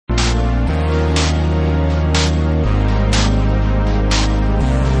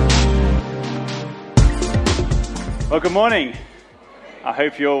Well, good morning. I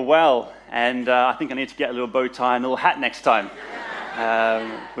hope you're well, and I think I need to get a little bow tie and a little hat next time.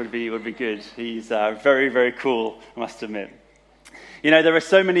 Would be good. He's very, very cool, I must admit. You know, there are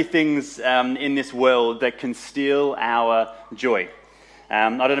so many things in this world that can steal our joy. I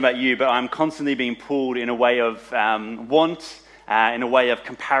don't know about you, but I'm constantly being pulled in a way of want, in a way of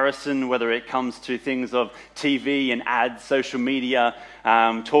comparison, whether it comes to things of TV and ads, social media,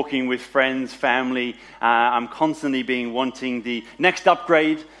 talking with friends, family. I'm constantly wanting the next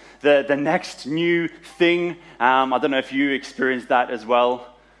upgrade, the next new thing. I don't know if you experience that as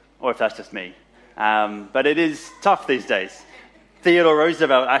well, or if that's just me. But it is tough these days. Theodore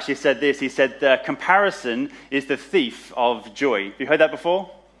Roosevelt actually said this. He said, comparison is the thief of joy. Have you heard that before?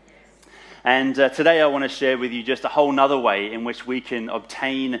 And today I want to share with you just a whole nother way in which we can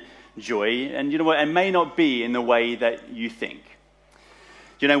obtain joy. And you know what? It may not be in the way that you think.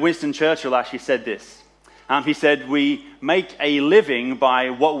 You know, Winston Churchill actually said this. He said, we make a living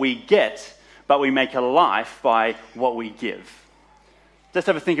by what we get, but we make a life by what we give. Let's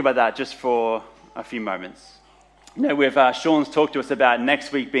have a think about that just for a few moments. You know, Sean's talked to us about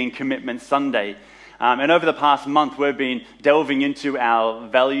next week being Commitment Sunday. And over the past month, we've been delving into our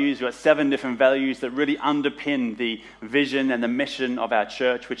values. We've got 7 different values that really underpin the vision and the mission of our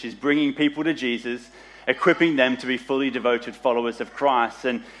church, which is bringing people to Jesus, equipping them to be fully devoted followers of Christ.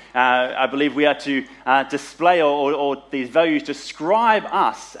 And I believe we are to display or these values describe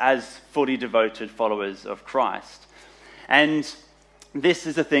us as fully devoted followers of Christ. And this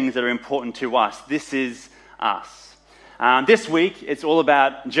is the things that are important to us. This is us. This week, it's all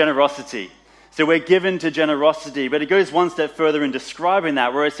about generosity. So we're given to generosity, but it goes one step further in describing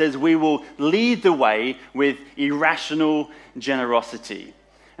that, where it says we will lead the way with irrational generosity.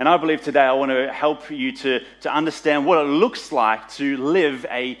 And I believe today I want to help you to understand what it looks like to live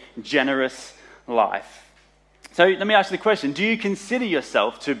a generous life. So let me ask you the question, do you consider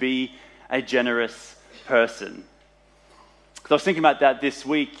yourself to be a generous person? I was thinking about that this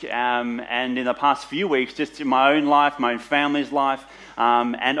week and in the past few weeks, just in my own life, my own family's life,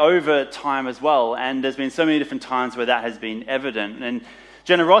 and over time as well. And there's been so many different times where that has been evident. And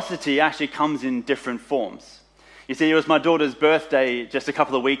generosity actually comes in different forms. You see, it was my daughter's birthday just a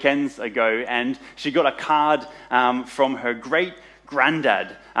couple of weekends ago, and she got a card from her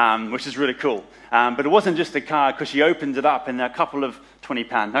great-granddad, which is really cool. But it wasn't just a card, because she opened it up and a couple of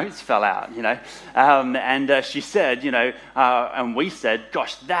 £20 notes fell out, you know. And she said, you know, and we said,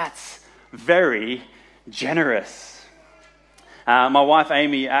 gosh, that's very generous. My wife,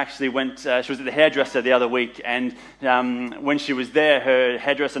 Amy, actually went, she was at the hairdresser the other week, and when she was there, her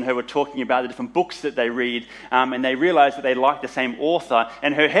hairdresser and her were talking about the different books that they read, and they realized that they liked the same author,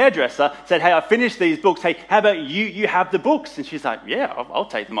 and her hairdresser said, hey, I finished these books, hey, how about you have the books? And she's like, yeah, I'll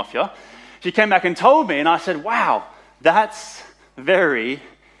take them off you. She came back and told me, and I said, wow, that's very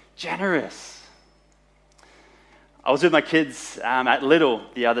generous. I was with my kids at Lidl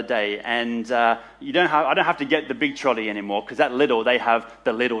the other day, and I don't have to get the big trolley anymore, because at Lidl they have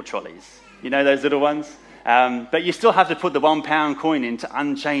the little trolleys. You know those little ones? But you still have to put the £1 coin in to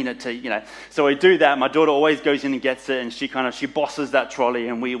unchain it to, you know. So I do that. My daughter always goes in and gets it, and she bosses that trolley,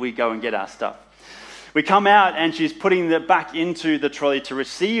 and we go and get our stuff. We come out, and she's putting it back into the trolley to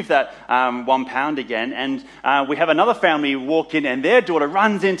receive that £1 again. And we have another family walk in, and their daughter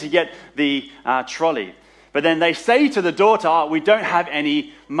runs in to get the trolley. But then they say to the daughter, oh, we don't have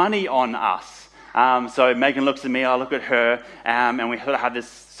any money on us. So Megan looks at me, I look at her, and we sort of have this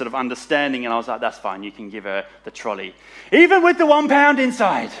sort of understanding. And I was like, that's fine, you can give her the trolley. Even with the £1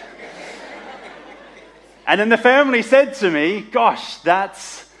 inside. And then the family said to me, gosh,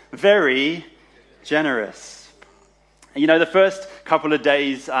 that's very generous. You know, the first couple of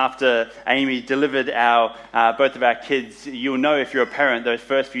days after Amy delivered both of our kids, you'll know if you're a parent, those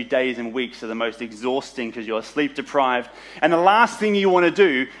first few days and weeks are the most exhausting because you're sleep deprived. And the last thing you want to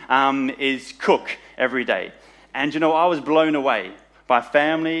do is cook every day. And you know, I was blown away by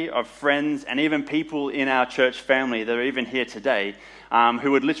family, of friends, and even people in our church family that are even here today,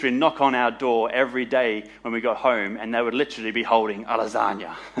 who would literally knock on our door every day when we got home, and they would literally be holding a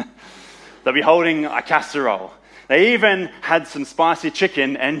lasagna. They'll be holding a casserole. They even had some spicy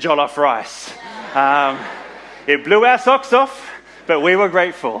chicken and jollof rice. It blew our socks off, but we were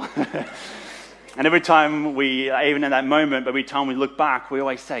grateful. And every time even in that moment, every time we look back, we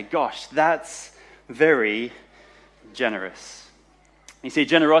always say, gosh, that's very generous. You see,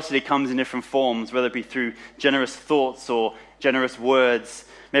 generosity comes in different forms, whether it be through generous thoughts or generous words,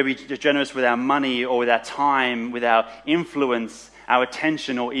 maybe generous with our money or with our time, with our influence, our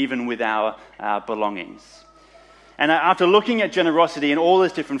attention, or even with our belongings. And after looking at generosity in all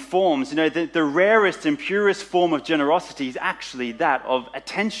its different forms, the rarest and purest form of generosity is actually that of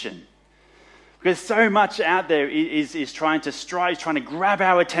attention. Because so much out there is trying to grab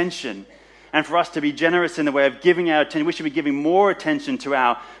our attention. And for us to be generous in the way of giving our attention, we should be giving more attention to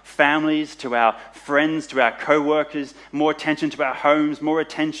our families, to our friends, to our co-workers, more attention to our homes, more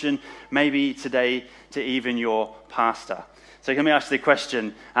attention maybe today to even your pastor. So let me ask you the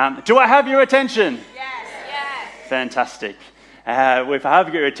question, do I have your attention? Yes. Fantastic. If I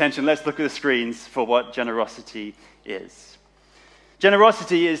have your attention, let's look at the screens for what generosity is.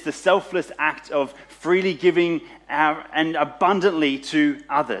 Generosity is the selfless act of freely giving and abundantly to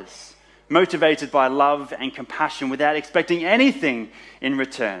others, motivated by love and compassion without expecting anything in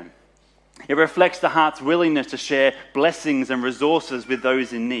return. It reflects the heart's willingness to share blessings and resources with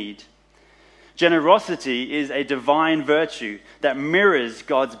those in need. Generosity is a divine virtue that mirrors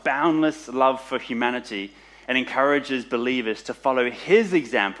God's boundless love for humanity and encourages believers to follow his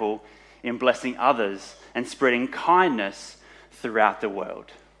example in blessing others and spreading kindness throughout the world.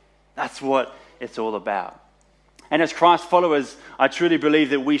 That's what it's all about. And as Christ followers, I truly believe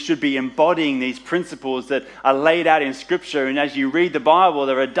that we should be embodying these principles that are laid out in Scripture. And as you read the Bible,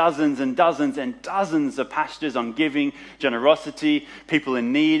 there are dozens and dozens and dozens of passages on giving, generosity, people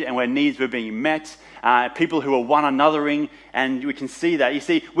in need and where needs were being met, people who are one anothering, and we can see that. You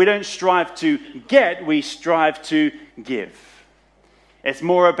see, we don't strive to get, we strive to give. It's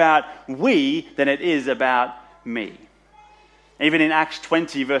more about we than it is about me. Even in Acts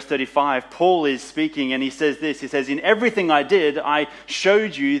 20, verse 35, Paul is speaking and he says this. He says, "In everything I did, I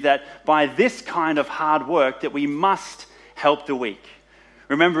showed you that by this kind of hard work that we must help the weak."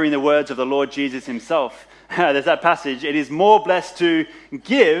 Remembering the words of the Lord Jesus himself, there's that passage, "It is more blessed to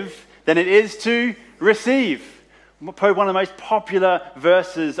give than it is to receive." Probably one of the most popular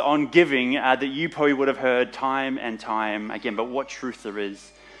verses on giving that you probably would have heard time and time again, but what truth there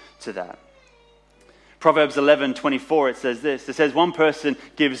is to that. Proverbs 11:24, it says this. It says, "One person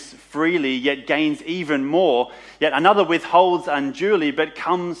gives freely, yet gains even more. Yet another withholds unduly, but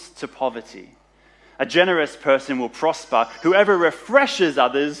comes to poverty. A generous person will prosper. Whoever refreshes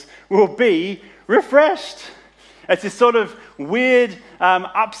others will be refreshed." It's this sort of weird,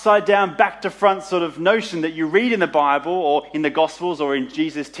 upside down, back to front sort of notion that you read in the Bible or in the Gospels or in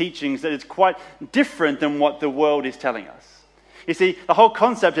Jesus' teachings that is quite different than what the world is telling us. You see, the whole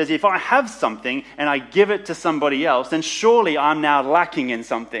concept is if I have something and I give it to somebody else, then surely I'm now lacking in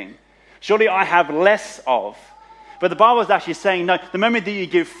something. Surely I have less of. But the Bible is actually saying, no, the moment that you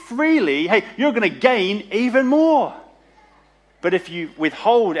give freely, hey, you're going to gain even more. But if you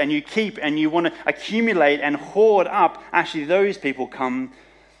withhold and you keep and you want to accumulate and hoard up, actually those people come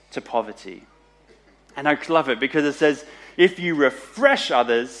to poverty. And I love it because it says, if you refresh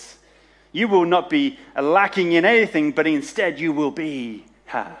others, you will not be lacking in anything, but instead you will be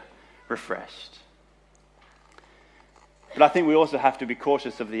refreshed. But I think we also have to be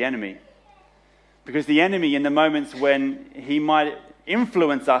cautious of the enemy. Because the enemy, in the moments when he might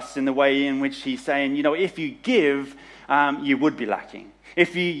influence us in the way in which he's saying, if you give, you would be lacking.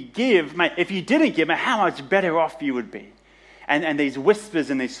 If you give, if you didn't give, how much better off you would be. And these whispers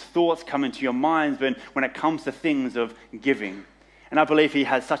and these thoughts come into your minds when it comes to things of giving. And I believe he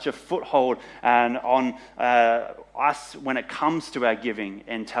has such a foothold on us when it comes to our giving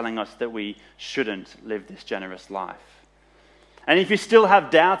and telling us that we shouldn't live this generous life. And if you still have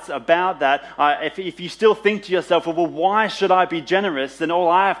doubts about that, if you still think to yourself, well, why should I be generous? Then all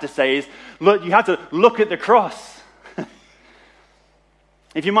I have to say is, look, you have to look at the cross.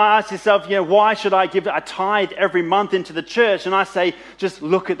 If you might ask yourself, why should I give a tithe every month into the church? And I say, just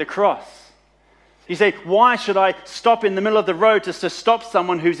look at the cross. You say, why should I stop in the middle of the road to stop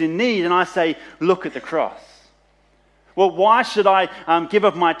someone who's in need? And I say, look at the cross. Well, why should I give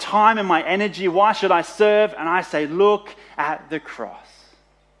up my time and my energy? Why should I serve? And I say, look at the cross.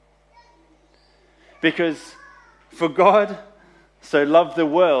 Because for God so loved the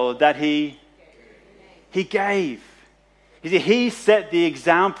world that he gave. You see, he set the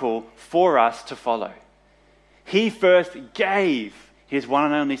example for us to follow. He first gave his one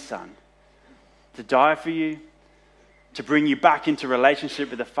and only Son to die for you, to bring you back into relationship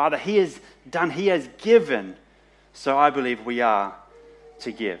with the Father. He has given. So I believe we are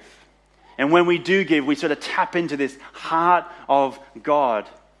to give. And when we do give, we sort of tap into this heart of God.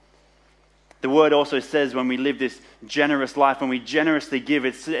 The word also says when we live this generous life, when we generously give,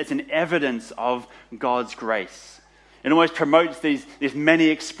 it's an evidence of God's grace. It almost promotes these many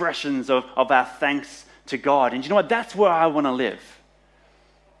expressions of our thanks to God. And you know what? That's where I want to live.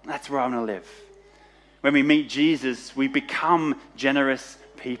 That's where I want to live. When we meet Jesus, we become generous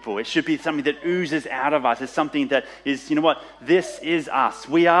people. It should be something that oozes out of us. It's something that is, you know what, this is us.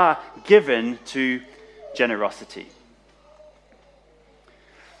 We are given to generosity.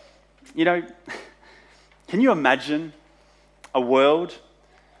 You know, can you imagine a world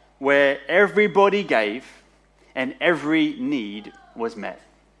where everybody gave and every need was met?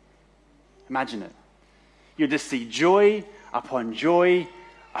 Imagine it. You just see joy upon joy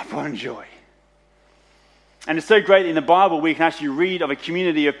upon joy. And it's so great in the Bible, we can actually read of a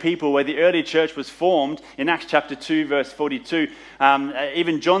community of people where the early church was formed in Acts chapter 2, verse 42.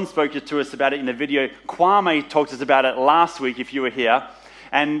 Even John spoke to us about it in the video. Kwame talked to us about it last week, if you were here.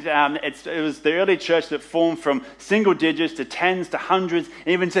 And it was the early church that formed from single digits to tens to hundreds,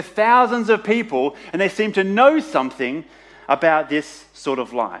 even to thousands of people. And they seemed to know something about this sort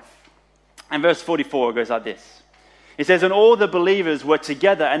of life. And verse 44 goes like this. It says, and all the believers were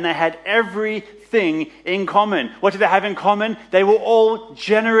together and they had everything in common. What did they have in common? They were all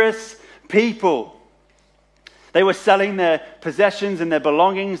generous people. They were selling their possessions and their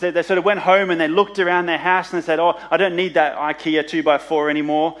belongings. They sort of went home and they looked around their house and they said, oh, I don't need that IKEA 2x4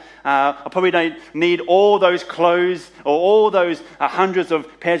 anymore. I probably don't need all those clothes or all those hundreds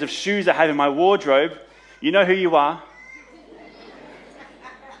of pairs of shoes I have in my wardrobe. You know who you are.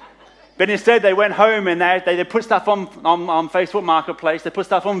 But instead, they went home and they put stuff on Facebook Marketplace. They put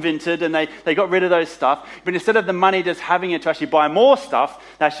stuff on Vinted and they got rid of those stuff. But instead of the money just having it to actually buy more stuff,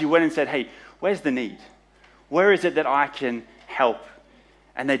 they actually went and said, hey, where's the need? Where is it that I can help?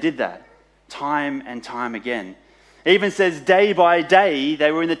 And they did that time and time again. It even says day by day,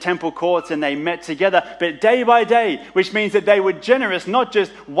 they were in the temple courts and they met together. But day by day, which means that they were generous, not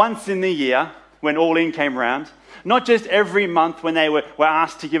just once in the year when all in came round, not just every month when they were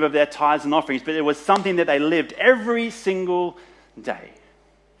asked to give of their tithes and offerings, but it was something that they lived every single day.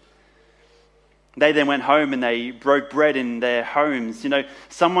 They then went home and they broke bread in their homes. You know,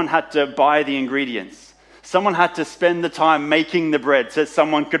 someone had to buy the ingredients. Someone had to spend the time making the bread so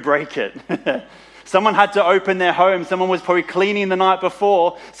someone could break it. Someone had to open their home. Someone was probably cleaning the night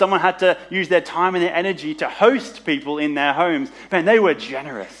before. Someone had to use their time and their energy to host people in their homes. Man, they were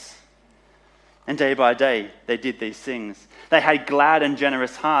generous. And day by day, they did these things. They had glad and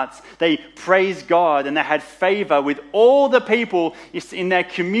generous hearts. They praised God and they had favor with all the people in their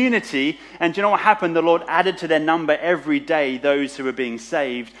community. And do you know what happened? The Lord added to their number every day those who were being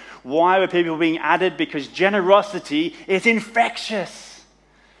saved. Why were people being added? Because generosity is infectious.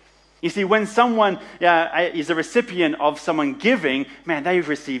 You see, when someone is a recipient of someone giving, man, they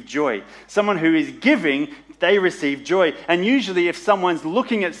receive joy. Someone who is giving, they receive joy. And usually if someone's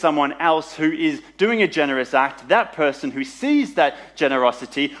looking at someone else who is doing a generous act, that person who sees that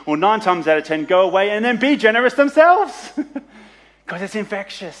generosity will 9 times out of 10 go away and then be generous themselves. Because it's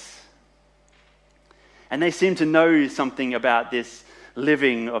infectious. And they seem to know something about this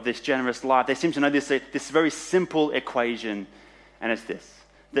living of this generous life. They seem to know this very simple equation. And it's this,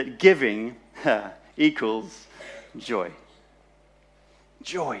 that giving equals joy.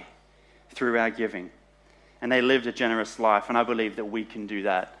 Joy through our giving. And they lived a generous life, and I believe that we can do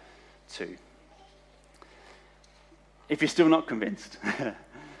that too. If you're still not convinced,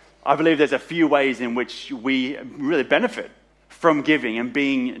 I believe there's a few ways in which we really benefit from giving and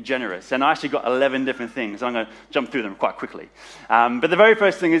being generous. And I actually got 11 different things. I'm going to jump through them quite quickly. But the very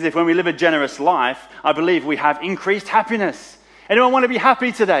first thing is when we live a generous life, I believe we have increased happiness. Anyone want to be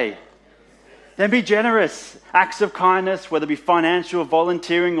happy today? Then be generous. Acts of kindness, whether it be financial,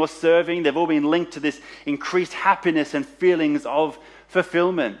 volunteering, or serving, they've all been linked to this increased happiness and feelings of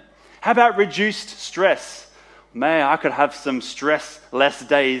fulfillment. How about reduced stress? Man, I could have some stress-less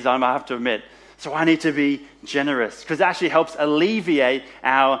days, I have to admit. So I need to be generous because it actually helps alleviate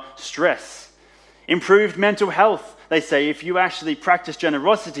our stress. Improved mental health. They say if you actually practice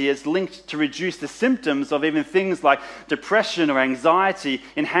generosity, it's linked to reduce the symptoms of even things like depression or anxiety,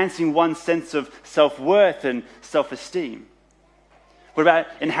 enhancing one's sense of self-worth and self-esteem. What about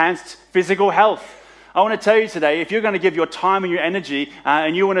enhanced physical health? I want to tell you today, if you're going to give your time and your energy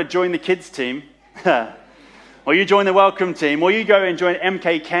and you want to join the kids team, or you join the welcome team, or you go and join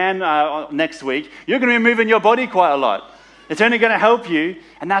MK Can next week, you're going to be moving your body quite a lot. It's only going to help you,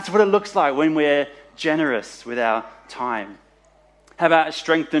 and that's what it looks like when we're generous with our time. How about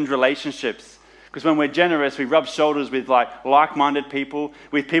strengthened relationships? Because when we're generous, we rub shoulders with like-minded people,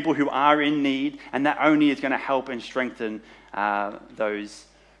 with people who are in need, and that only is going to help and strengthen those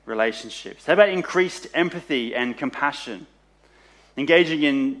relationships. How about increased empathy and compassion? Engaging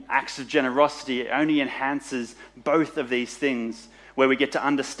in acts of generosity only enhances both of these things, where we get to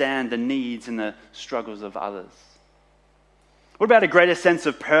understand the needs and the struggles of others. What about a greater sense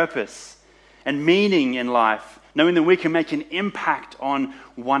of purpose? and meaning in life, knowing that we can make an impact on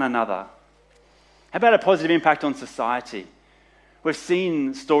one another. How about a positive impact on society? We've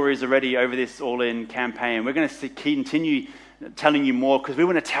seen stories already over this All In campaign. We're going to continue telling you more because we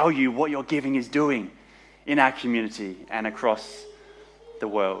want to tell you what your giving is doing in our community and across the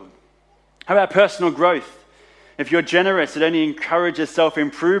world. How about personal growth? If you're generous, it only encourages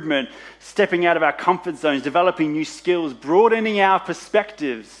self-improvement, stepping out of our comfort zones, developing new skills, broadening our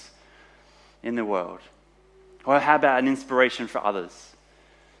perspectives in the world. Or how about an inspiration for others?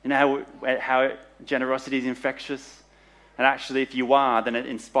 You know how generosity is infectious? And actually, if you are, then it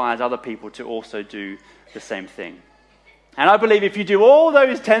inspires other people to also do the same thing. And I believe if you do all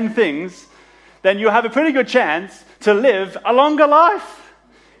those 10 things, then you'll have a pretty good chance to live a longer life.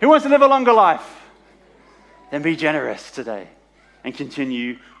 Who wants to live a longer life? Then be generous today and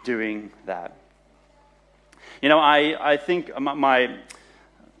continue doing that. You know, I think my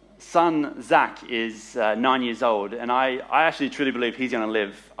son, Zach, is 9 years old, and I actually truly believe he's going to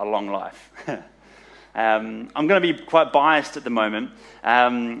live a long life. I'm going to be quite biased at the moment,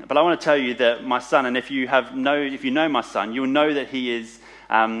 but I want to tell you that my son, and if you know my son, you'll know that he is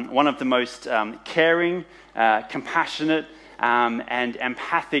one of the most caring, compassionate, and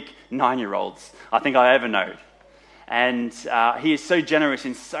empathic 9-year-olds I think I ever know. And he is so generous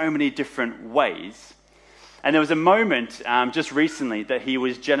in so many different ways. And there was a moment just recently that he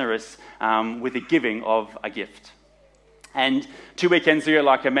was generous with the giving of a gift. And 2 weekends ago,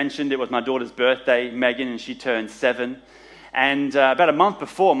 like I mentioned, it was my daughter's birthday, Megan, and she turned 7. And about a month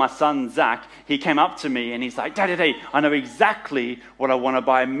before, my son, Zach, he came up to me and he's like, Daddy, I know exactly what I want to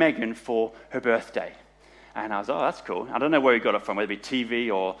buy Megan for her birthday. And I was like, oh, that's cool. I don't know where he got it from, whether it be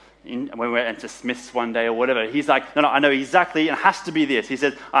TV or when we went into Smith's one day or whatever. He's like, no, I know exactly, it has to be this. He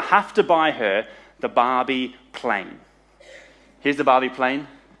says, I have to buy her the Barbie plane. Here's the Barbie plane.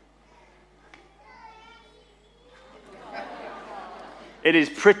 It is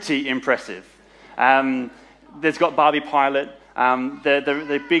pretty impressive. There's got Barbie pilot,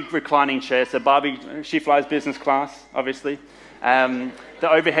 the big reclining chairs. So Barbie, she flies business class, obviously. The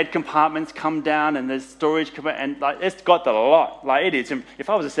overhead compartments come down, and there's storage, and like it's got the lot. Like it is. If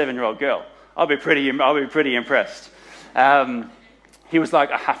I was a 7-year-old girl, I'll be pretty impressed. He was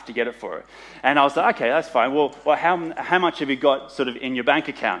like, I have to get it for her, and I was like, okay, that's fine. Well, how much have you got sort of in your bank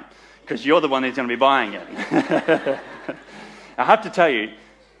account? Because you're the one who's going to be buying it. I have to tell you,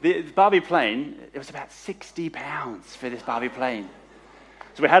 the Barbie plane, it was about £60 for this Barbie plane.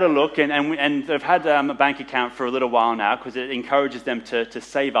 So we had a look, and they've had a bank account for a little while now because it encourages them to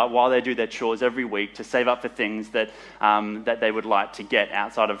save up while they do their chores every week, to save up for things that they would like to get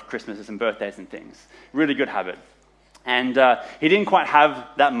outside of Christmases and birthdays and things. Really good habit. And he didn't quite have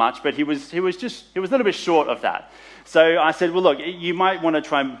that much, but he was a little bit short of that. So I said, well, look, you might want to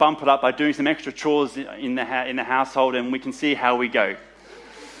try and bump it up by doing some extra chores in the household, and we can see how we go.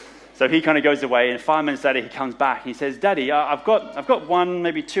 So he kind of goes away, and 5 minutes later he comes back and he says, Daddy, I've got 1,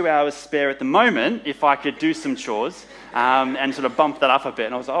 maybe 2 hours spare at the moment if I could do some chores and sort of bump that up a bit.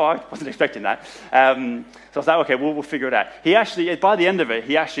 And I was like, oh, I wasn't expecting that. So I was like, okay, we'll figure it out. He actually, by the end of it,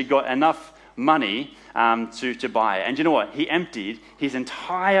 he actually got enough money to buy it. And you know what? He emptied his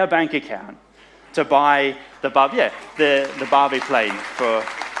entire bank account to buy the Barbie plane for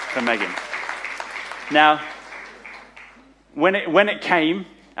Megan. Now, when it came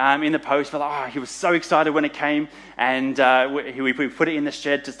in the post, he was so excited when it came, and we put it in the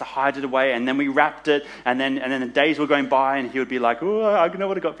shed just to hide it away, and then we wrapped it, and then the days were going by, and he would be like, oh, I know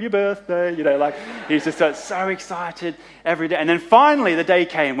what I got for your birthday, he was just so excited every day. And then finally the day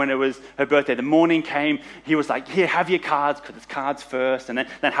came when it was her birthday. The morning came, he was like, here, have your cards, because it's cards first, and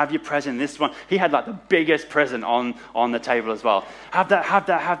then have your present, this one. He had like the biggest present on the table as well. Have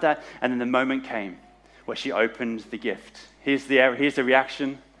that. And then the moment came where she opened the gift. Here's the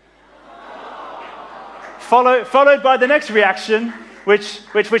reaction. Followed by the next reaction, which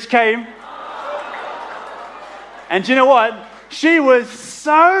came. And do you know what? She was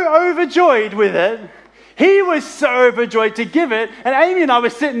so overjoyed with it. He was so overjoyed to give it. And Amy and I were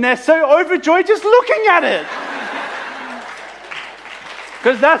sitting there so overjoyed just looking at it.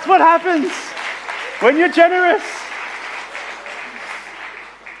 Because that's what happens when you're generous.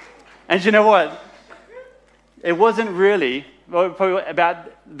 And you know what? It wasn't really probably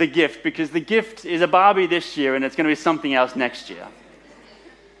about the gift, because the gift is a Barbie this year and it's going to be something else next year.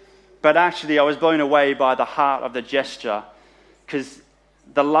 But actually, I was blown away by the heart of the gesture, because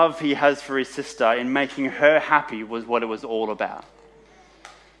the love he has for his sister in making her happy was what it was all about.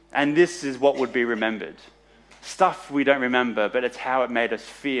 And this is what would be remembered. Stuff we don't remember, but it's how it made us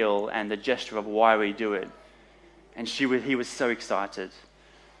feel and the gesture of why we do it. And he was so excited.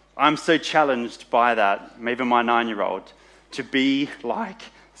 I'm so challenged by that, maybe my 9-year-old, to be like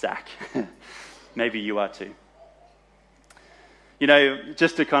Zach. Maybe you are too. You know,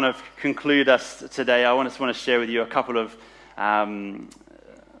 just to kind of conclude us today, I just want to share with you a couple of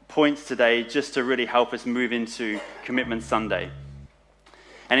points today just to really help us move into Commitment Sunday.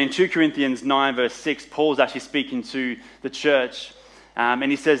 And in 2 Corinthians 9 verse 6, Paul's actually speaking to the church,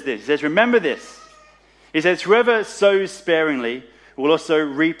 and he says this. He says, remember this. He says, whoever sows sparingly will also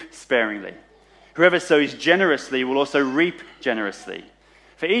reap sparingly. Whoever sows generously will also reap generously.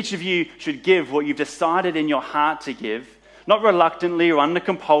 For each of you should give what you've decided in your heart to give, not reluctantly or under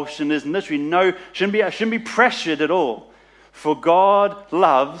compulsion. There's literally shouldn't be pressured at all. For God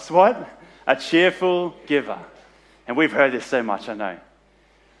loves what? A cheerful giver. And we've heard this so much, I know.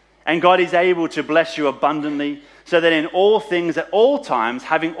 And God is able to bless you abundantly, so that in all things, at all times,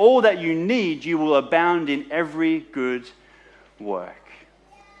 having all that you need, you will abound in every good work.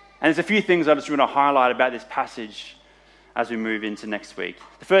 And there's a few things I just want to highlight about this passage as we move into next week.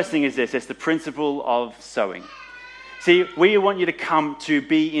 The first thing is this. It's the principle of sowing. See, we want you to come to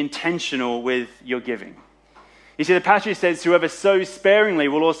be intentional with your giving. You see, the passage says, whoever sows sparingly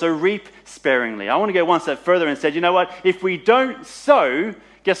will also reap sparingly. I want to go one step further and say, you know what? If we don't sow,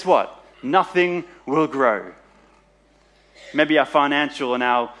 guess what? Nothing will grow. Maybe our financial and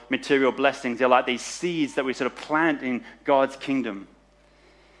our material blessings, they're like these seeds that we sort of plant in God's kingdom.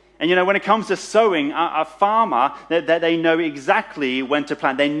 And you know, when it comes to sowing, a farmer, they know exactly when to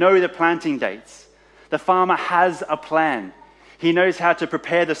plant. They know the planting dates. The farmer has a plan. He knows how to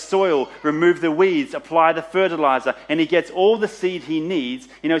prepare the soil, remove the weeds, apply the fertilizer, and he gets all the seed he needs.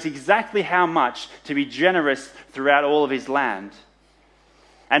 He knows exactly how much to be generous throughout all of his land.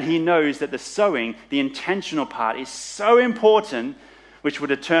 And he knows that the sowing, the intentional part, is so important, which will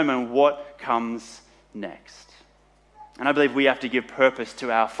determine what comes next. And I believe we have to give purpose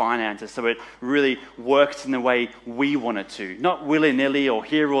to our finances so it really works in the way we want it to. Not willy-nilly or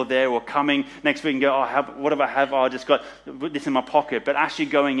here or there or coming next week and go, what do I have? Oh, I just got this in my pocket. But actually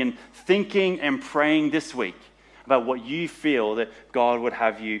going and thinking and praying this week about what you feel that God would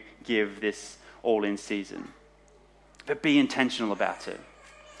have you give this all-in season. But be intentional about it.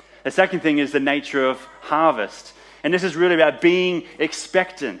 The second thing is the nature of harvest. And this is really about being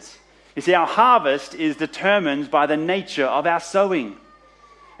expectant. You see, our harvest is determined by the nature of our sowing.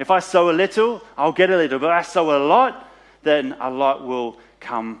 If I sow a little, I'll get a little. But if I sow a lot, then a lot will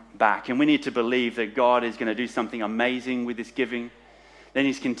come back. And we need to believe that God is going to do something amazing with this giving. Then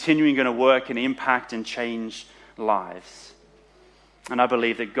he's continuing going to work and impact and change lives. And I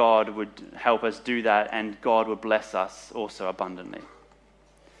believe that God would help us do that, and God would bless us also abundantly.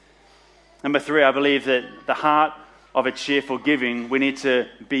 Number 3, I believe that the heart of a cheerful giving, we need to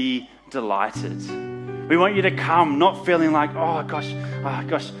be delighted. We want you to come not feeling like, oh gosh,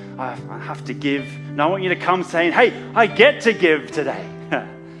 I have to give. No, I want you to come saying, hey, I get to give today.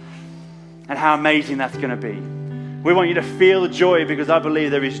 And how amazing that's going to be. We want you to feel joy, because I believe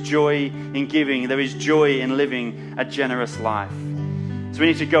there is joy in giving. There is joy in living a generous life. So we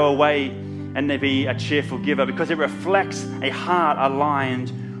need to go away and be a cheerful giver, because it reflects a heart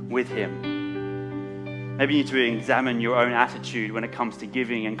aligned with him. Maybe you need to examine your own attitude when it comes to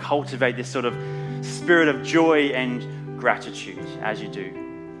giving and cultivate this sort of spirit of joy and gratitude as you do.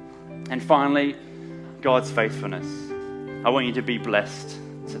 And finally, God's faithfulness. I want you to be blessed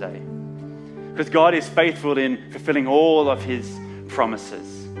today, because God is faithful in fulfilling all of his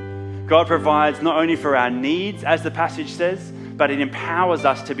promises. God provides not only for our needs, as the passage says, but it empowers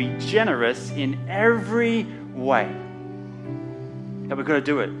us to be generous in every way. But we've got to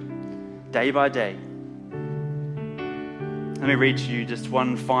do it day by day. Let me read to you just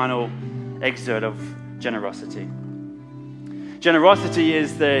one final excerpt of generosity. Generosity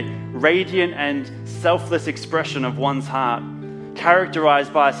is the radiant and selfless expression of one's heart,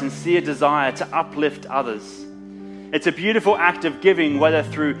 characterized by a sincere desire to uplift others. It's a beautiful act of giving, whether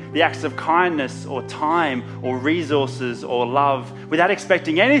through the acts of kindness or time or resources or love, without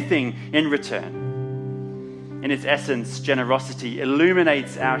expecting anything in return. In its essence, generosity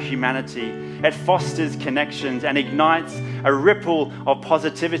illuminates our humanity. It fosters connections and ignites a ripple of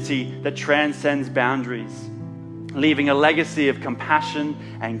positivity that transcends boundaries, leaving a legacy of compassion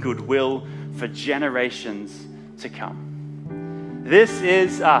and goodwill for generations to come. This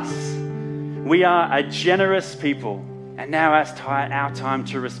is us. We are a generous people, and now it's our time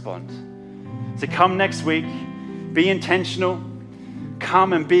to respond. So come next week, be intentional.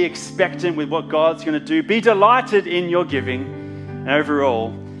 Come and be expectant with what God's going to do. Be delighted in your giving, and overall,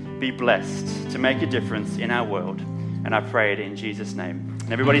 be blessed to make a difference in our world. And I pray it in Jesus' name.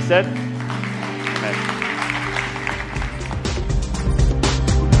 And everybody said, Amen.